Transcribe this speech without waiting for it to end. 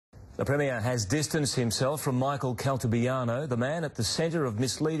The Premier has distanced himself from Michael Caltabiano, the man at the centre of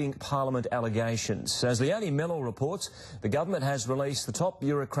misleading Parliament allegations. As Leonie Mello reports, the government has released the top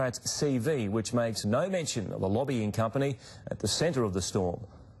bureaucrat's CV, which makes no mention of a lobbying company at the centre of the storm.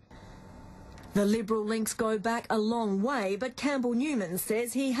 The Liberal links go back a long way, but Campbell Newman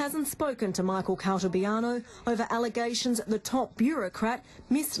says he hasn't spoken to Michael Caltabiano over allegations the top bureaucrat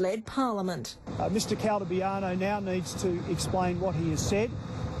misled Parliament. Mr Caltabiano now needs to explain what he has said,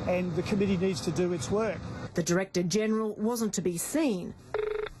 and the committee needs to do its work. The Director-General wasn't to be seen.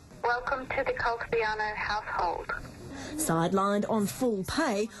 Welcome to the Caltabiano household. Sidelined on full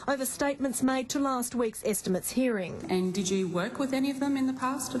pay over statements made to last week's estimates hearing. And did you work with any of them in the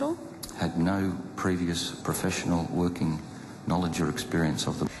past at all? Had no previous professional working knowledge or experience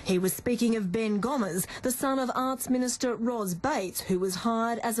of them. He was speaking of Ben Gomez, the son of Arts Minister Ros Bates, who was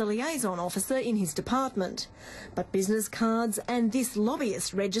hired as a liaison officer in his department. But business cards and this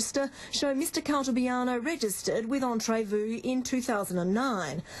lobbyist register show Mr Caltabiano registered with Entrevu in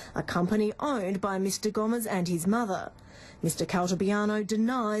 2009, a company owned by Mr Gomez and his mother. Mr Caltabiano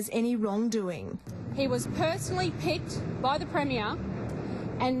denies any wrongdoing. He was personally picked by the Premier,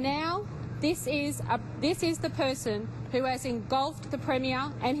 and now this is the person who has engulfed the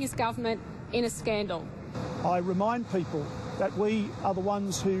Premier and his government in a scandal. I remind people that we are the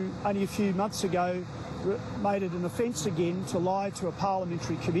ones who only a few months ago made it an offence again to lie to a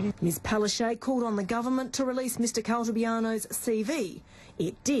parliamentary committee. Ms Palaszczuk called on the government to release Mr Caltabiano's CV.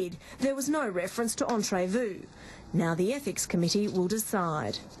 It did. There was no reference to Entrevu. Now the Ethics Committee will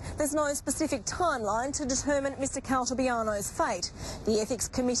decide. There's no specific timeline to determine Mr Caltabiano's fate. The Ethics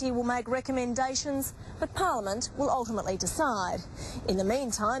Committee will make recommendations, but Parliament will ultimately decide. In the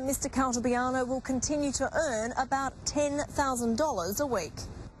meantime, Mr Caltabiano will continue to earn about $10,000 a week.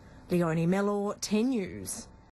 Leonie Mello, 10 News.